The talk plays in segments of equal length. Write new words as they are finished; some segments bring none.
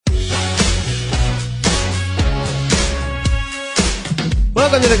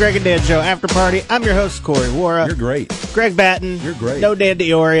Welcome to the Greg and Dan Show After Party. I'm your host, Corey Wara. You're great. Greg Batten. You're great. No Dan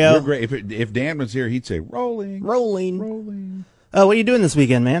DiOrio. You're great. If Dan was here, he'd say, rolling. Rolling. What are you doing this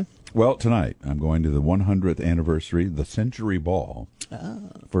weekend, man? Well, tonight, I'm going to the 100th anniversary, the Century Ball,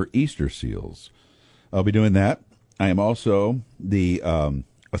 for Easter Seals. I'll be doing that. I am also the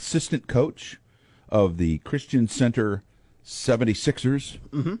assistant coach of the Christian Center 76ers.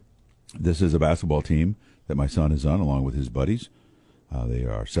 Mm-hmm. This is a basketball team that my son is on, along with his buddies. They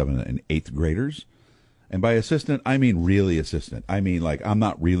are 7th and 8th graders. And by assistant, I mean really assistant. I mean, like, I'm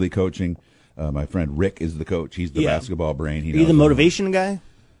not really coaching. My friend Rick is the coach. He's the basketball brain. Are you the motivation guy?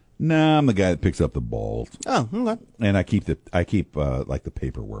 No, I'm the guy that picks up the balls. Oh, okay. And I keep like the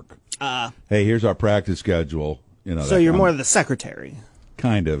paperwork. Hey, here's our practice schedule. You know. So you're more of the secretary.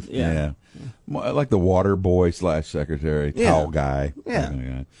 Kind of, yeah. More like the water boy / secretary, towel guy.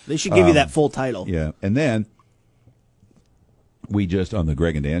 Yeah. They should give you that full title. Yeah. And then we just, on the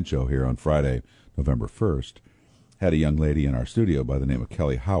Greg and Dan show here on Friday, November 1st, had a young lady in our studio by the name of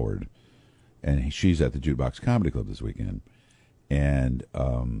Kelly Howard. And she's at the Jukebox Comedy Club this weekend. And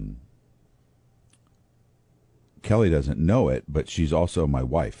Kelly doesn't know it, but she's also my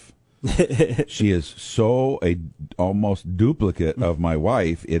wife. She is so almost duplicate of my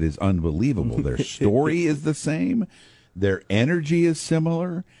wife. It is unbelievable. Their story is the same. Their energy is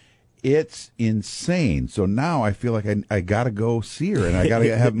similar. It's insane. So now I feel like I got to go see her, and I got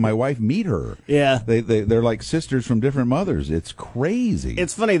to have my wife meet her. Yeah. They're like sisters from different mothers. It's crazy.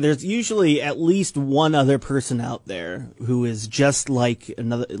 It's funny. There's usually at least one other person out there who is just like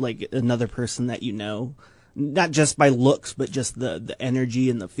another person that you know. Not just by looks, but just the energy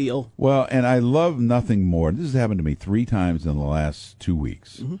and the feel. Well, and I love nothing more. This has happened to me 3 times in the last 2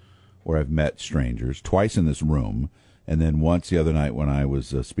 weeks, where I've met strangers, twice in this room, and then once the other night when I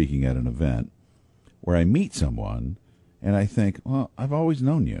was speaking at an event, where I meet someone, and I think, well, I've always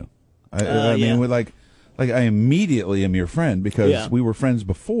known you. I mean, we're like I immediately am your friend because we were friends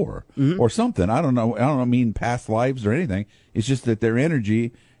before, or something. I don't know. I don't mean past lives or anything. It's just that their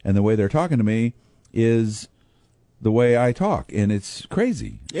energy and the way they're talking to me is the way I talk, and it's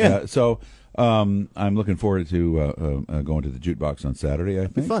crazy. Yeah. So I'm looking forward to going to the Jukebox on Saturday, I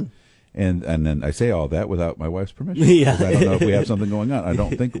think. It'll be fun. And then I say all that without my wife's permission. I don't know if we have something going on. I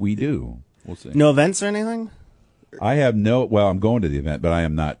don't think we do. We'll see. No events or anything? I have well, I'm going to the event, but I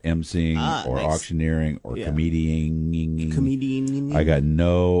am not emceeing or auctioneering or comedian. I got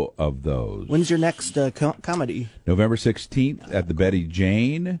no of those. When's your next comedy? November 16th at the Betty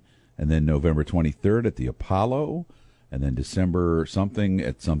Jane. And then November 23rd at the Apollo, and then December something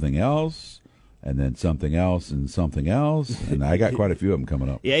at something else, and then something else and something else, and I got quite a few of them coming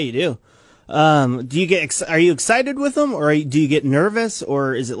up. Yeah, you do. Do you are you excited with them, or do you get nervous,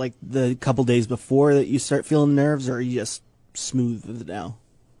 or is it like the couple days before that you start feeling nerves, or are you just smooth with it now?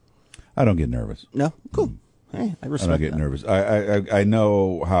 I don't get nervous. No, cool. Hey, I respect. I don't get nervous. I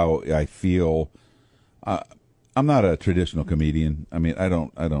know how I feel. I'm not a traditional comedian. I mean,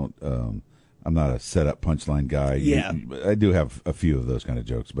 I'm not a set-up punchline guy. Yeah. I do have a few of those kind of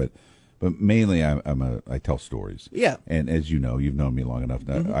jokes, but mainly I tell stories. Yeah. And as you know, you've known me long enough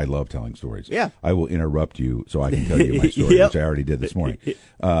that I love telling stories. Yeah. I will interrupt you so I can tell you my story, which I already did this morning,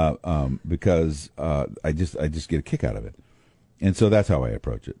 because I just get a kick out of it, and so that's how I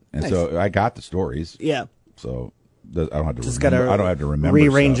approach it. And so I got the stories. Yeah. So. I don't have to remember. I don't have to remember.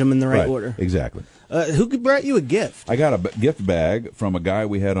 Rearrange them in the right order. Exactly. Who brought you a gift? I got a gift bag from a guy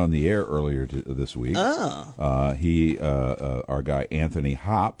we had on the air earlier this week. Oh. Our guy Anthony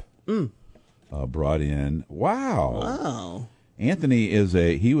Hop brought in. Wow. Anthony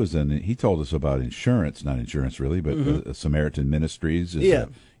he told us about insurance, not insurance really, but Samaritan Ministries is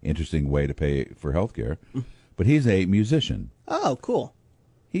an interesting way to pay for healthcare. But he's a musician. Oh, cool.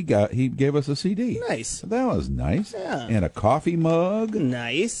 He gave us a CD. Nice. That was nice. Yeah. And a coffee mug.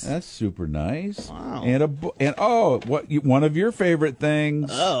 Nice. That's super nice. Wow. And one of your favorite things.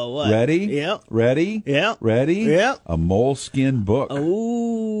 Oh, what? Ready? Yep. Ready? Yep. Ready? Yep. A moleskin book.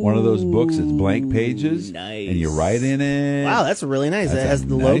 Oh. One of those books that's blank pages. Nice. And you write in it. Wow, that's really nice. It has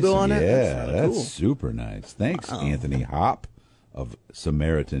the logo on it. Yeah, that's cool. Super nice. Thanks, Anthony Hop of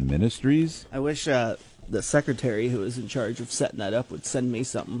Samaritan Ministries. I wish the secretary who is in charge of setting that up would send me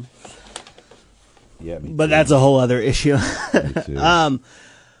something. Yeah, me but too. That's a whole other issue. Me too.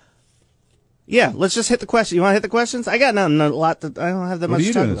 Yeah, let's just hit the question. You want to hit the questions? I got not a lot. I don't have that much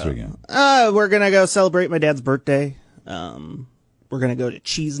to talk about. What are you doing this weekend? We're gonna go celebrate my dad's birthday. We're gonna go to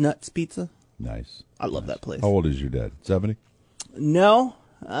Cheese Nuts Pizza. Nice. I love that place. How old is your dad? 70? No.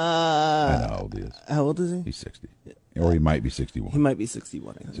 I know how old he is. How old is he? He's 60. Or he might be 61. He might be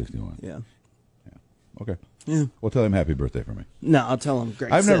 61. I think. 61. Yeah. Okay. Yeah. Well, tell him happy birthday for me. No, I'll tell him.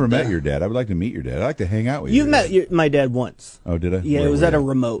 Greg I've said never met that. your dad. I would like to meet your dad. I'd like to hang out with you. You've met my dad once. Oh, did I? Yeah, Where it was were at a you?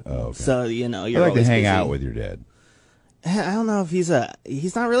 remote. Oh, okay. So, you're I'd like to always hang busy. out with your dad. I don't know if he's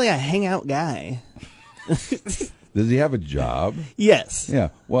not really a hangout guy. Does he have a job? Yes. Yeah.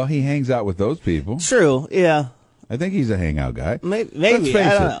 Well, he hangs out with those people. True. Yeah. I think he's a hangout guy. Maybe. Let's face I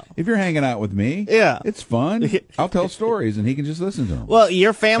don't it. know. If you're hanging out with me, Yeah. it's fun. I'll tell stories and he can just listen to them. Well,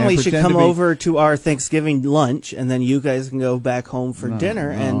 your family And should pretend come to be- over to our Thanksgiving lunch, and then you guys can go back home for dinner,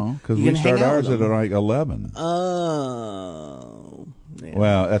 and because you we can hang start out ours with at them. like 11. Oh. Yeah.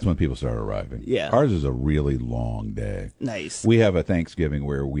 Well, that's when people start arriving. Yeah. Ours is a really long day. Nice. We have a Thanksgiving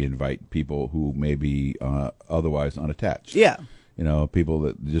where we invite people who may be otherwise unattached. Yeah. You know, people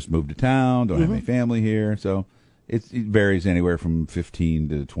that just moved to town, don't have any family here. So it varies anywhere from 15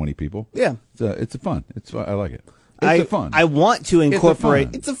 to 20 people. Yeah. It's a fun. I like it. It's a fun. I want to incorporate.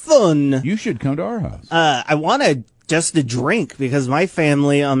 fun. It's a fun. You should come to our house. I want to just to drink because my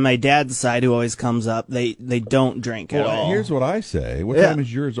family on my dad's side, who always comes up, they don't drink at all. Here's what I say. What Yeah. time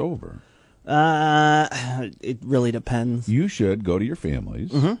is yours over? It really depends. You should go to your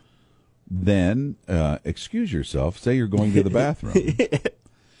families, then excuse yourself, say you're going to the bathroom,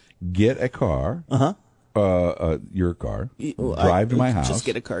 get a car, your car, drive to my house. Just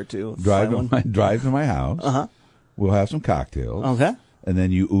get a car too. drive Fly one. drive to my house. We'll have some cocktails. Okay. And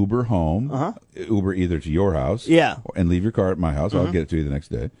then you Uber home. Uber either to your house, Yeah. and leave your car at my house. I'll get it to you the next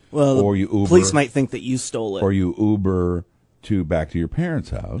day. Well, or you Uber. police might think that you stole it. Or you Uber back to your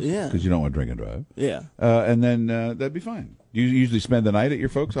parents' house. Yeah. Because you don't want to drink and drive. Yeah. And then that'd be fine. Do you usually spend the night at your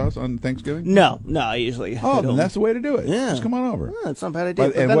folks' house on Thanksgiving? No, I usually. Oh, I then don't. that's the way to do it. Yeah. Just come on over. Oh, that's not a bad idea.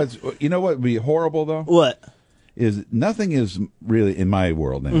 But, and you know what would be horrible though? What? Is nothing is really in my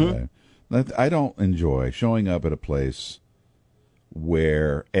world anyway. I don't enjoy showing up at a place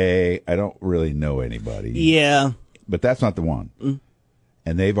where I don't really know anybody. Yeah. But that's not the one.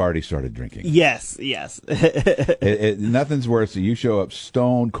 And they've already started drinking. Yes. Nothing's worse than you show up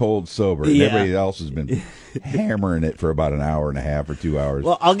stone cold sober, and Yeah. everybody else has been hammering it for about an hour and a half or 2 hours.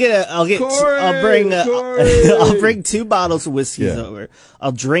 Well, I'll Corey! I'll bring 2 bottles of whiskeys over.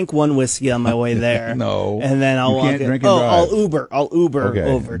 I'll drink 1 whiskey on my way there. No. And then I'll You walk can't in. drink and I'll drive. Uber Okay,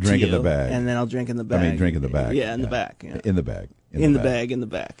 over drink to in you. the bag. And then I'll drink in the bag. drink in the bag. Yeah, in the back. Yeah. In the bag. In the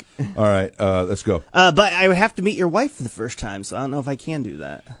back. All right, let's go. But I would have to meet your wife for the first time, so I don't know if I can do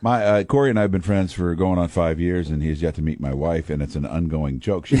that. My Corey and I have been friends for going on 5 years, and he's yet to meet my wife, and it's an ongoing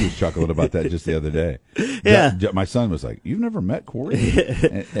joke. She was chuckling about that just the other day. Yeah. My son was like, "You've never met Corey?"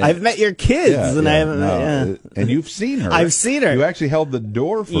 And I've met your kids, and I haven't met. And you've seen her. I've seen her. You actually held the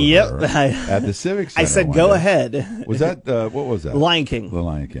door for Yep. her at the Civic Center. I said, one "Go day. ahead." Was that what was that? Lion King. The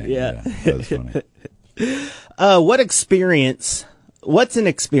Lion King. Yeah. That was funny. What's an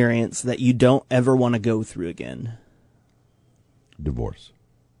experience that you don't ever want to go through again? Divorce.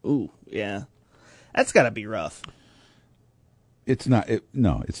 Ooh, yeah. That's got to be rough. It's not.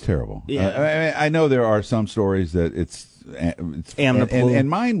 No, it's terrible. Yeah. I know there are some stories that it's Amicable. and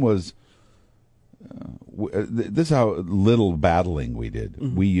mine was. This is how little battling we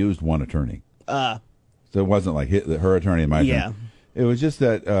did. We used one attorney. So it wasn't like her attorney and my attorney. Yeah. It was just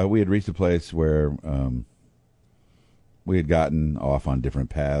that we had reached a place where we had gotten off on different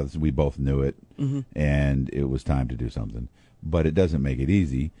paths. We both knew it, and it was time to do something. But it doesn't make it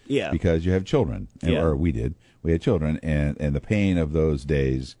easy, because you have children, or we did. We had children, and the pain of those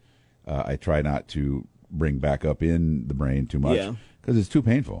days, I try not to bring back up in the brain too much because it's too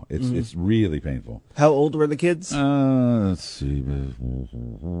painful. It's really painful. How old were the kids? Let's see.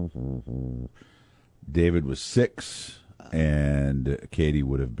 David was 6, and Katie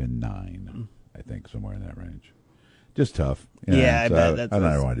would have been 9. I think somewhere in that range. Just tough. Yeah, I bet I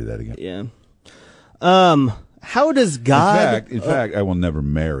don't want to do that again. Yeah. How does God? In fact, I will never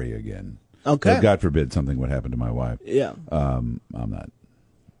marry again. Okay. God forbid something would happen to my wife. Yeah. I'm not.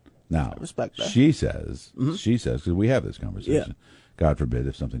 Now, I respect that. she says, because we have this conversation. God forbid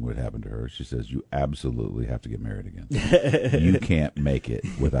if something would happen to her, she says, you absolutely have to get married again. You can't make it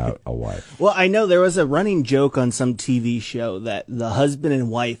without a wife. Well, I know there was a running joke on some TV show that the husband and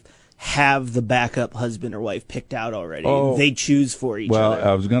wife have the backup husband or wife picked out already. Oh. They choose for each other. Well,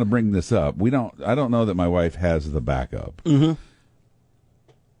 I was going to bring this up. I don't know that my wife has the backup.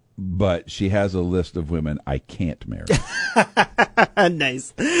 But she has a list of women I can't marry.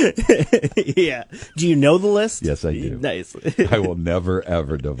 Nice. Yeah. Do you know the list? Yes, I do. Nice. I will never,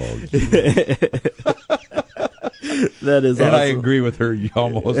 ever divulge. That is And awesome. I agree with her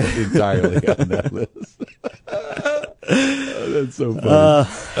almost entirely on that list. That's so funny.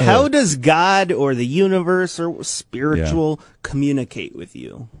 How does God or the universe or spiritual communicate with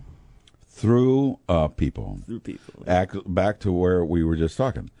you? Through people. Through people. Back to where we were just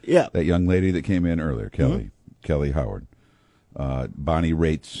talking. Yeah. That young lady that came in earlier, Kelly Howard. Bonnie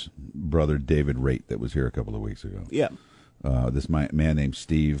Rait's brother, David Raitt, that was here a couple of weeks ago. Yeah. This man named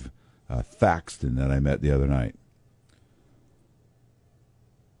Steve Thaxton that I met the other night.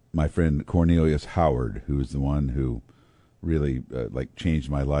 My friend Cornelius Howard, who is the one who really changed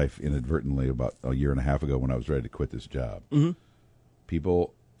my life inadvertently about a year and a half ago when I was ready to quit this job. Mm-hmm.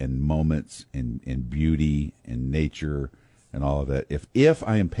 People and moments and beauty and nature and all of that. If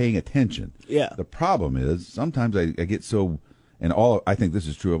I am paying attention, the problem is sometimes I get so, and I think this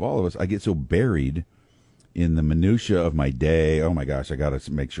is true of all of us, I get so buried in the minutia of my day. Oh my gosh, I got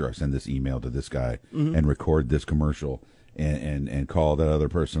to make sure I send this email to this guy and record this commercial and call that other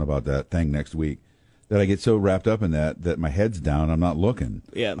person about that thing next week, that I get so wrapped up in that my head's down. I'm not looking.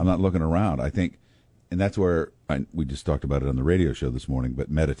 Yeah. I'm not looking around. I think, and that's where we just talked about it on the radio show this morning, but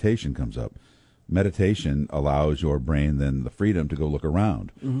meditation comes up. Meditation allows your brain then the freedom to go look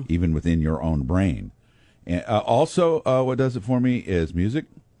around, even within your own brain. And also, what does it for me is music.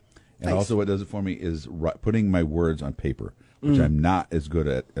 And Nice. also what does it for me is putting my words on paper, which I'm not as good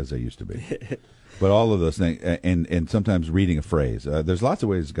at as I used to be. But all of those things, and sometimes reading a phrase. There's lots of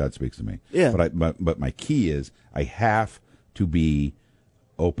ways God speaks to me. Yeah. But my key is I have to be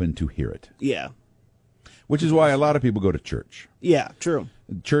open to hear it. Yeah. Which is why a lot of people go to church. Yeah, true.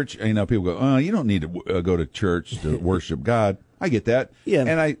 Church, people go, oh, you don't need to go to church to worship God. I get that. Yeah.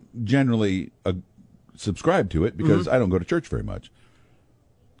 And I generally subscribe to it because I don't go to church very much.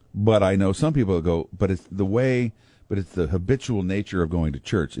 But I know some people that go, but it's the habitual nature of going to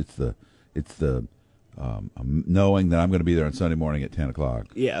church. It's the knowing that I'm going to be there on Sunday morning at 10 o'clock.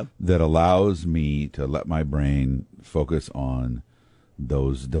 Yeah. That allows me to let my brain focus on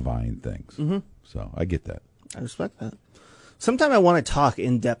those divine things. So I get that. I respect that. Sometime I want to talk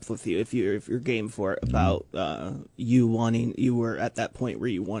in depth with you if you're game for it about you were at that point where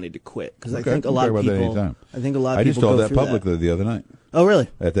you wanted to quit, because I think a lot of people. I just told that publicly the other night. Oh, really?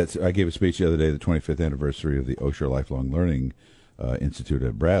 I gave a speech the other day, the 25th anniversary of the Osher Lifelong Learning Institute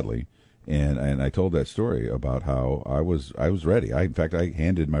at Bradley, and I told that story about how I was ready. In fact, I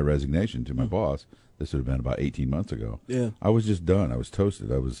handed my resignation to my boss. This would have been about 18 months ago. Yeah. I was just done. I was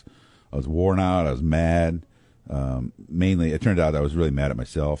toasted. I was worn out. I was mad. Mainly, it turned out I was really mad at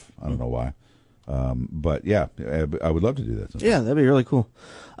myself. I don't know why. But yeah, I would love to do that sometime. Yeah, that'd be really cool.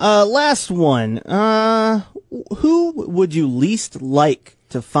 Last one. Who would you least like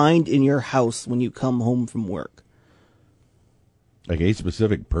to find in your house when you come home from work? Like a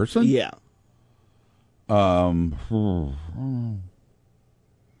specific person? Yeah.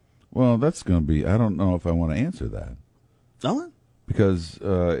 Well, that's going to be, I don't know if I want to answer that. Oh? Because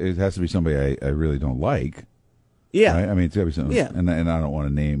it has to be somebody I really don't like. Yeah. Right? I mean, it's got to be something. Yeah. And I don't want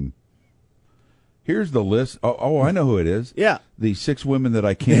to name. Here's the list. Oh, I know who it is. Yeah. The 6 women that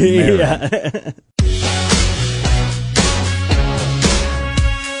I can't marry. Yeah.